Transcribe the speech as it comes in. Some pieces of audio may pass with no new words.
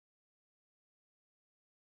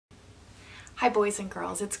Hi boys and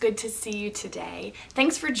girls, it's good to see you today.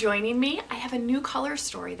 Thanks for joining me. I have a new color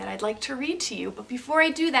story that I'd like to read to you, but before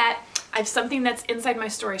I do that, I have something that's inside my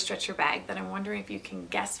story stretcher bag that I'm wondering if you can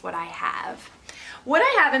guess what I have. What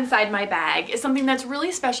I have inside my bag is something that's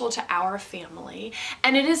really special to our family,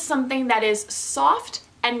 and it is something that is soft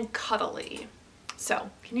and cuddly.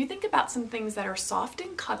 So, can you think about some things that are soft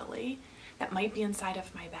and cuddly that might be inside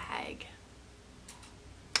of my bag?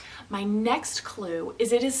 My next clue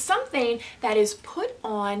is it is something that is put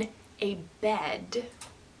on a bed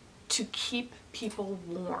to keep people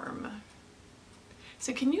warm.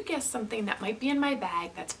 So can you guess something that might be in my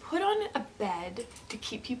bag that's put on a bed to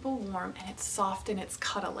keep people warm and it's soft and it's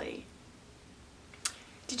cuddly?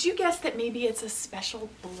 Did you guess that maybe it's a special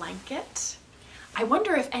blanket? I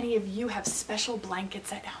wonder if any of you have special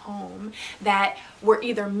blankets at home that were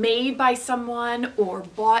either made by someone or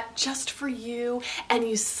bought just for you, and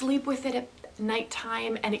you sleep with it at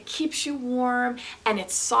nighttime and it keeps you warm and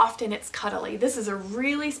it's soft and it's cuddly. This is a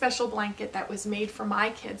really special blanket that was made for my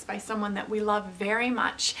kids by someone that we love very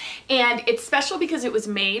much. And it's special because it was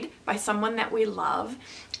made by someone that we love,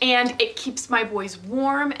 and it keeps my boys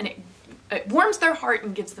warm, and it warms their heart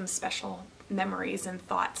and gives them special memories and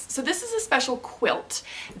thoughts. So this is a special quilt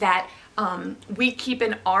that we keep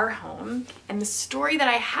in our home, and the story that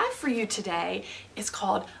I have for you today is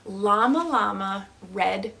called Llama Llama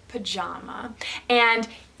Red Pajama. And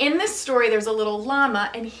in this story there's a little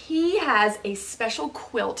llama, and he has a special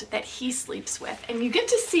quilt that he sleeps with, and you get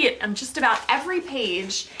to see it on just about every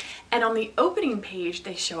page. And on the opening page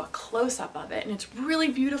they show a close-up of it, and it's really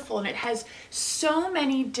beautiful, and it has so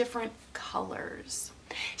many different colors.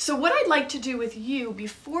 So what I'd like to do with you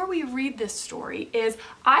before we read this story is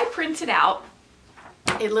I printed out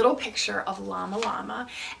a little picture of Llama Llama,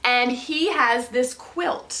 and he has this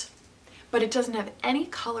quilt, but it doesn't have any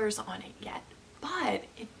colors on it yet, but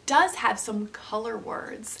it does have some color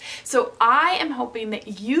words. So I am hoping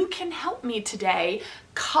that you can help me today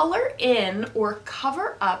color in or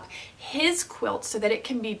cover up his quilt so that it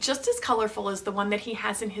can be just as colorful as the one that he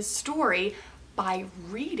has in his story, by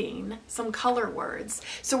reading some color words.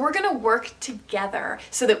 So we're going to work together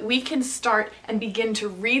so that we can start and begin to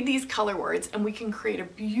read these color words, and we can create a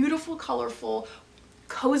beautiful, colorful,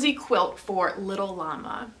 cozy quilt for little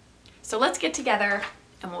llama. So let's get together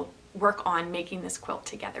and we'll work on making this quilt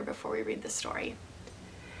together before we read the story.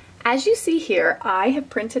 As you see here, I have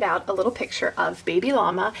printed out a little picture of baby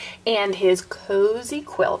llama and his cozy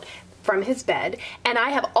quilt from his bed, and I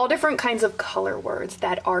have all different kinds of color words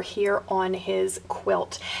that are here on his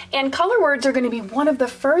quilt. And color words are going to be one of the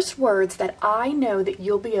first words that I know that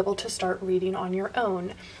you'll be able to start reading on your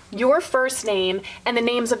own. Your first name and the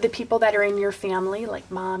names of the people that are in your family,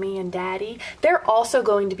 like mommy and daddy, they're also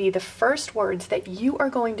going to be the first words that you are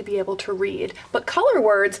going to be able to read. But color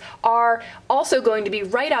words are also going to be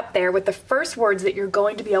right up there with the first words that you're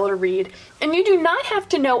going to be able to read. And you do not have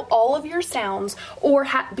to know all of your sounds or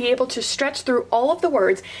be able to stretch through all of the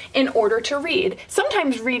words in order to read.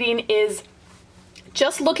 Sometimes reading is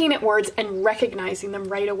just looking at words and recognizing them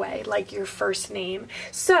right away, like your first name.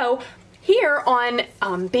 So here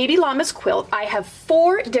on Baby Llama's quilt, I have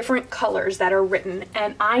 4 different colors that are written,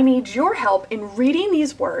 and I need your help in reading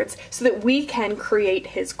these words so that we can create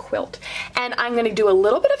his quilt. And I'm going to do a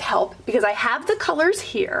little bit of help because I have the colors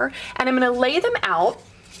here, and I'm going to lay them out.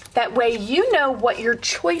 That way you know what your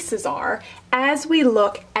choices are as we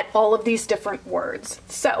look at all of these different words.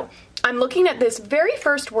 So I'm looking at this very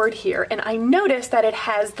first word here, and I notice that it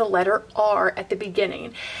has the letter R at the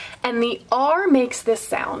beginning, and the R makes this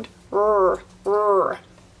sound. R, R.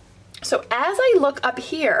 So as I look up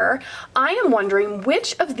here, I am wondering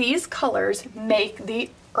which of these colors make the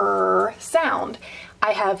R sound.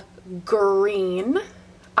 I have green,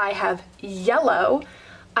 I have yellow,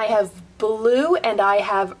 I have blue, and I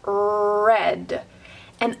have red.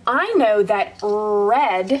 And I know that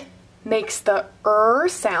red makes the R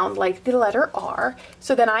sound like the letter R,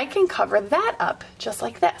 so then I can cover that up just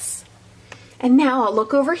like this. And now I'll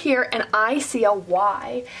look over here and I see a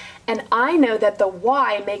Y, and I know that the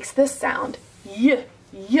Y makes this sound, Y,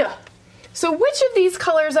 Y. So which of these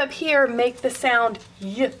colors up here make the sound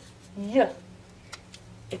Y, Y?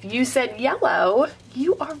 If you said yellow,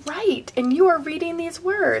 you are right, and you are reading these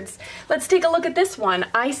words. Let's take a look at this one.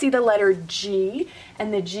 I see the letter G,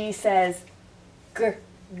 and the G says G,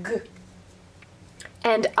 G.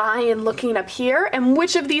 And I am looking up here, and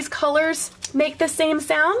which of these colors make the same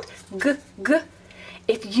sound? G, G.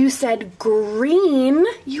 If you said green,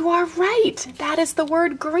 you are right. That is the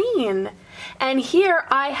word green. And here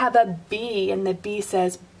I have a B, and the B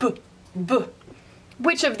says B, B.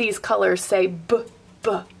 Which of these colors say B,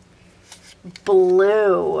 B?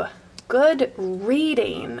 Blue. Good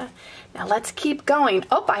reading. Now let's keep going.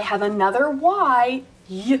 Oh, I have another Y.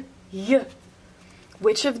 Y, y.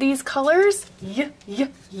 Which of these colors? Y, y,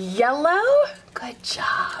 yellow? Good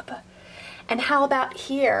job. And how about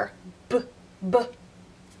here? B, b.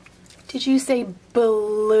 Did you say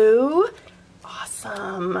blue?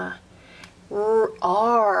 Awesome.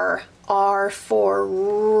 R, R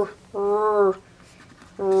for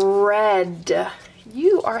red.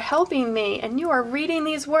 You are helping me and you are reading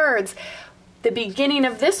these words. The beginning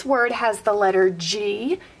of this word has the letter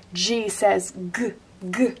G. G says G,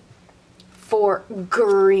 G for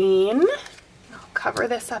green. I'll cover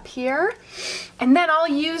this up here. And then I'll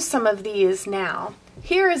use some of these now.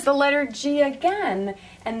 Here is the letter G again,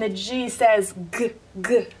 and the G says G,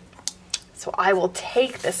 G. So I will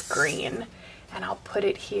take this green and I'll put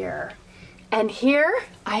it here. And here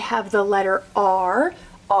I have the letter R.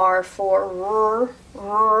 R for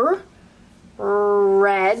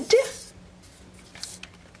red.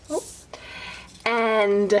 Oh.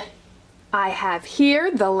 And I have here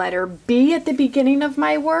the letter B at the beginning of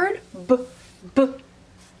my word. B, b,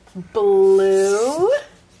 blue.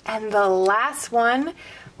 And the last one,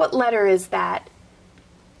 what letter is that?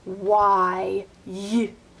 Y, y,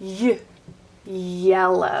 y.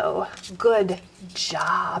 Yellow. Good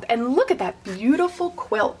job. And look at that beautiful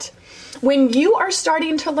quilt. When you are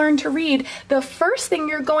starting to learn to read, the first thing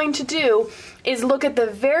you're going to do is look at the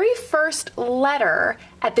very first letter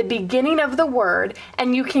at the beginning of the word,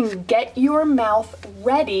 and you can get your mouth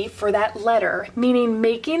ready for that letter, meaning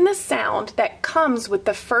making the sound that comes with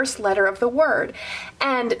the first letter of the word.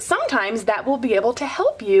 And sometimes that will be able to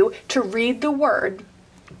help you to read the word.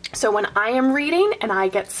 So when I am reading and I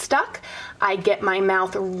get stuck, I get my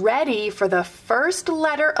mouth ready for the first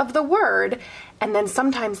letter of the word, and then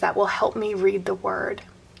sometimes that will help me read the word.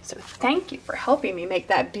 So thank you for helping me make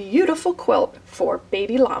that beautiful quilt for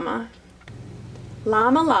baby llama.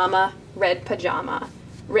 Llama Llama Red Pajama,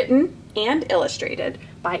 written and illustrated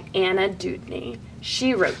by Anna Dewdney.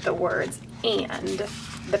 She wrote the words and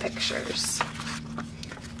the pictures.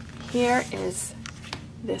 Here is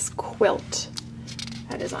this quilt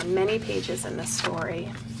that is on many pages in the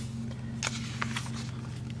story.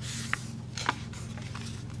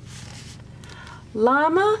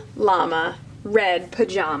 Llama Llama Red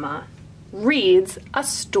Pajama reads a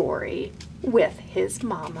story with his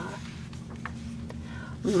mama.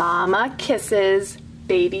 Mama kisses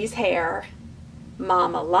baby's hair.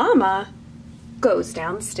 Mama Llama goes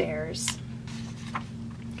downstairs.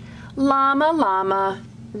 Llama Llama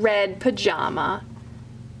Red Pajama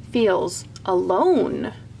feels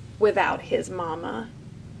alone without his mama.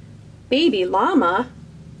 Baby Llama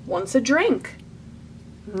wants a drink.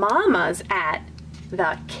 Mama's at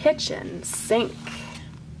the kitchen sink.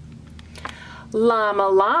 Llama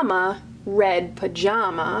Llama Red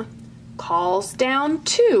Pajama calls down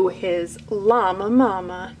to his llama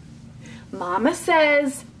mama. Mama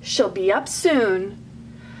says she'll be up soon.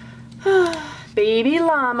 Baby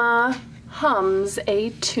Llama hums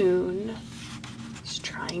a tune. He's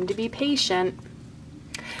trying to be patient.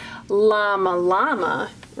 Llama Llama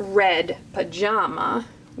Red Pajama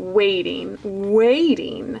waiting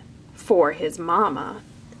for his mama.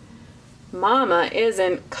 Mama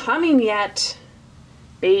isn't coming yet.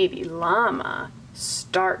 Baby Llama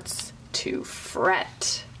starts to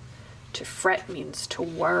fret. To fret means to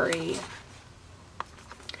worry.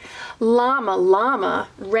 Llama Llama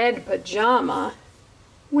Red Pajama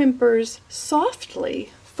whimpers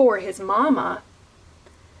softly for his mama.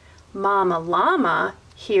 Mama Llama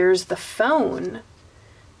hears the phone.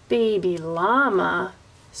 Baby Llama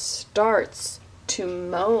starts to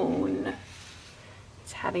moan.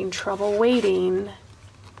 He's having trouble waiting.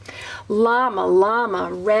 Llama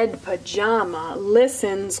Llama Red Pajama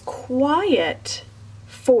listens quiet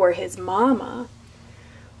for his mama.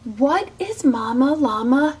 What is Mama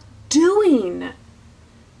Llama doing?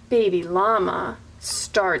 Baby Llama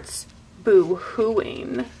starts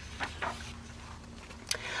boo-hooing.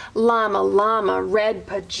 Llama Llama Red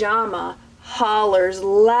Pajama hollers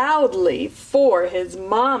loudly for his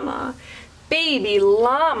mama. Baby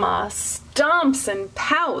Llama stomps and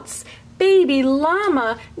pouts. Baby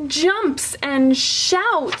Llama jumps and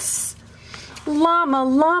shouts. Llama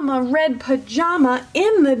Llama Red Pajama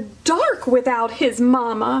in the dark without his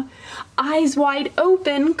mama. Eyes wide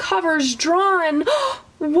open, covers drawn.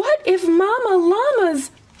 What if Mama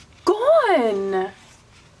Llama's gone?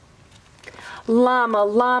 Llama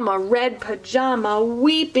Llama Red Pajama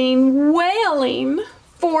weeping, wailing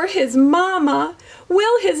for his mama.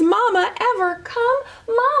 Will his mama ever come?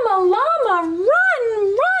 Mama Llama,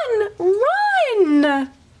 run, run,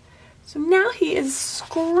 run! So now he is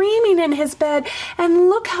screaming in his bed, and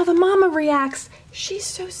look how the mama reacts. She's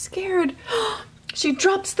so scared. She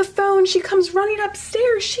drops the phone. She comes running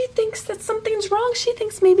upstairs. She thinks that something's wrong. She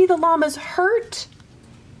thinks maybe the llama's hurt.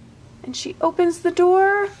 And she opens the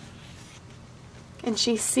door, and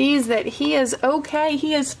she sees that he is okay.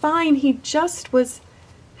 He is fine. He just was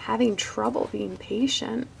having trouble being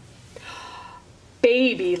patient.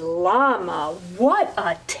 Baby llama, what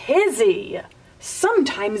a tizzy!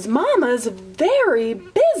 Sometimes mama's very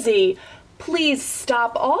busy. Please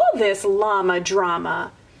stop all this llama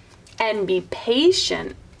drama and be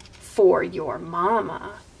patient for your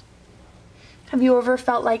mama. Have you ever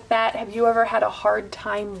felt like that? Have you ever had a hard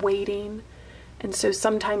time waiting? And so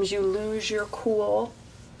sometimes you lose your cool?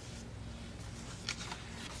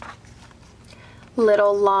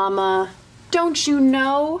 Little llama, don't you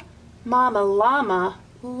know? Mama llama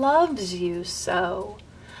loves you so.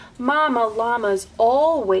 Mama llama's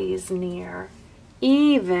always near,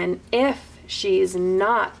 even if she's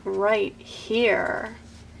not right here.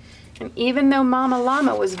 And even though Mama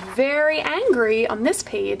llama was very angry on this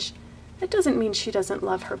page, that doesn't mean she doesn't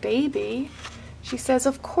love her baby. She says,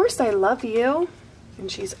 of course I love you,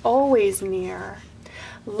 and she's always near.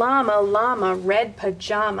 Llama Llama Red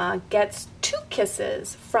Pajama gets 2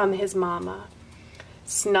 kisses from his mama.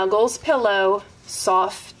 Snuggles pillow,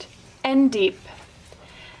 soft and deep.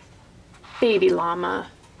 Baby llama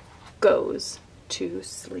goes to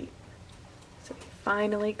sleep. So he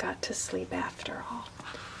finally got to sleep after all.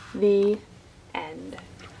 The end.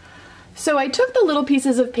 So I took the little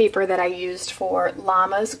pieces of paper that I used for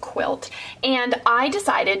Llama's quilt, and I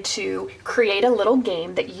decided to create a little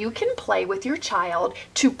game that you can play with your child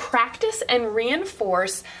to practice and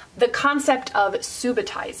reinforce the concept of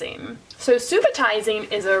subitizing. So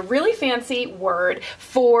subitizing is a really fancy word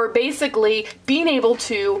for basically being able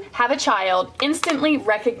to have a child instantly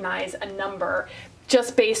recognize a number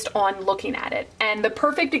just based on looking at it. And the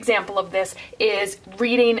perfect example of this is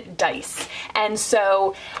reading dice. And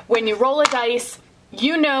so when you roll a dice,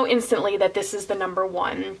 you know instantly that this is the number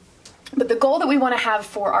 1. But the goal that we want to have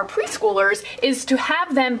for our preschoolers is to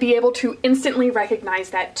have them be able to instantly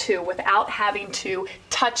recognize that too without having to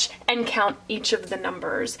touch and count each of the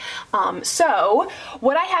numbers. So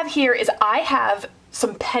what I have here is I have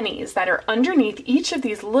some pennies that are underneath each of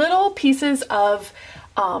these little pieces of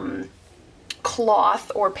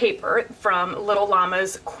cloth or paper from Little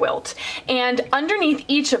Llama's quilt, and underneath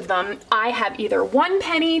each of them I have either 1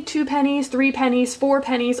 penny, 2 pennies, 3 pennies, 4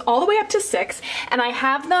 pennies, all the way up to 6, and I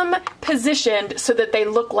have them positioned so that they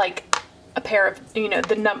look like a pair of, you know,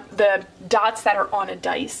 the dots that are on a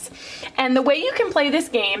dice. And the way you can play this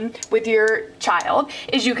game with your child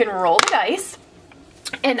is you can roll the dice,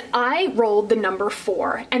 and I rolled the number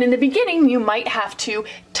 4. And in the beginning, you might have to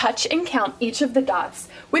touch and count each of the dots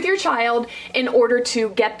with your child in order to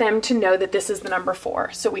get them to know that this is the number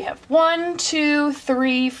 4. So we have 1, 2,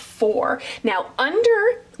 3, 4. Now,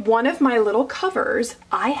 under one of my little covers,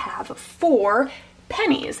 I have 4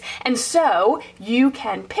 pennies. And so you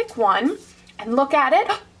can pick one and look at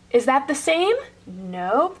it. Is that the same?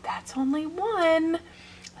 Nope, that's only 1.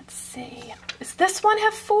 Let's see. Does this one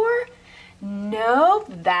have 4? Nope,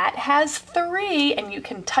 that has 3, and you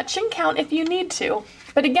can touch and count if you need to.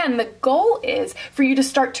 But again, the goal is for you to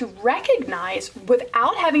start to recognize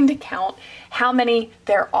without having to count how many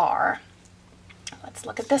there are. Let's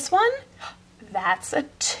look at this one. That's a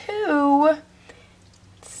 2. Let's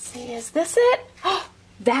see, is this it?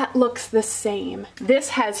 That looks the same. This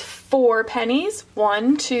has 4 pennies,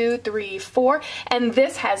 1, 2, 3, 4, and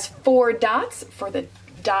this has 4 dots for the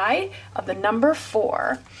die of the number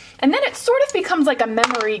 4. And then it sort of becomes like a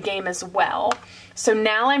memory game as well. So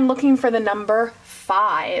now I'm looking for the number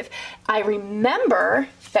 5. I remember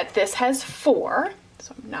that this has 4,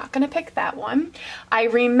 so I'm not going to pick that one. I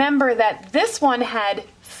remember that this one had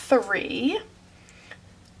 3.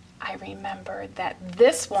 I remember that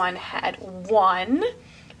this one had 1,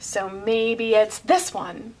 so maybe it's this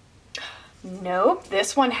one. Nope,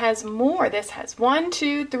 this one has more. This has 1,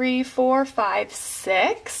 2, 3, 4, 5,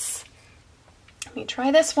 6. Let me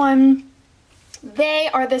try this one. They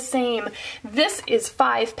are the same. This is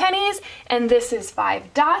 5 pennies and this is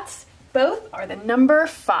 5 dots. Both are the number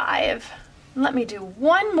 5. Let me do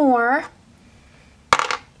one more.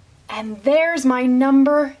 And there's my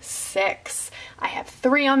number 6. I have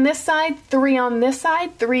 3 on this side, 3 on this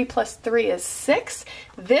side. 3 plus 3 is 6.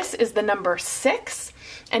 This is the number 6.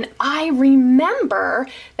 And I remember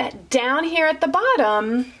that down here at the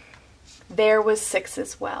bottom, there was 6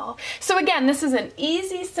 as well. So again, this is an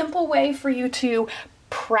easy, simple way for you to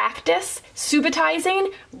practice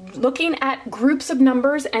subitizing, looking at groups of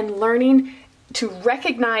numbers and learning to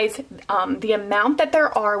recognize the amount that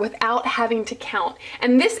there are without having to count.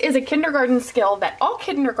 And this is a kindergarten skill that all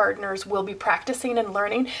kindergartners will be practicing and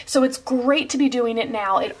learning, so it's great to be doing it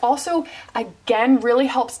now. It also, again, really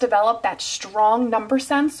helps develop that strong number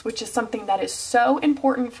sense, which is something that is so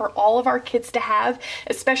important for all of our kids to have,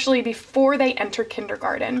 especially before they enter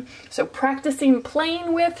kindergarten. So practicing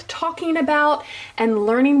playing with, talking about, and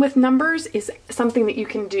learning with numbers is something that you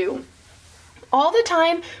can do all the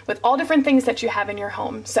time with all different things that you have in your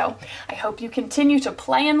home. So I hope you continue to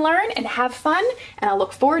play and learn and have fun, and I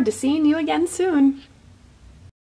look forward to seeing you again soon.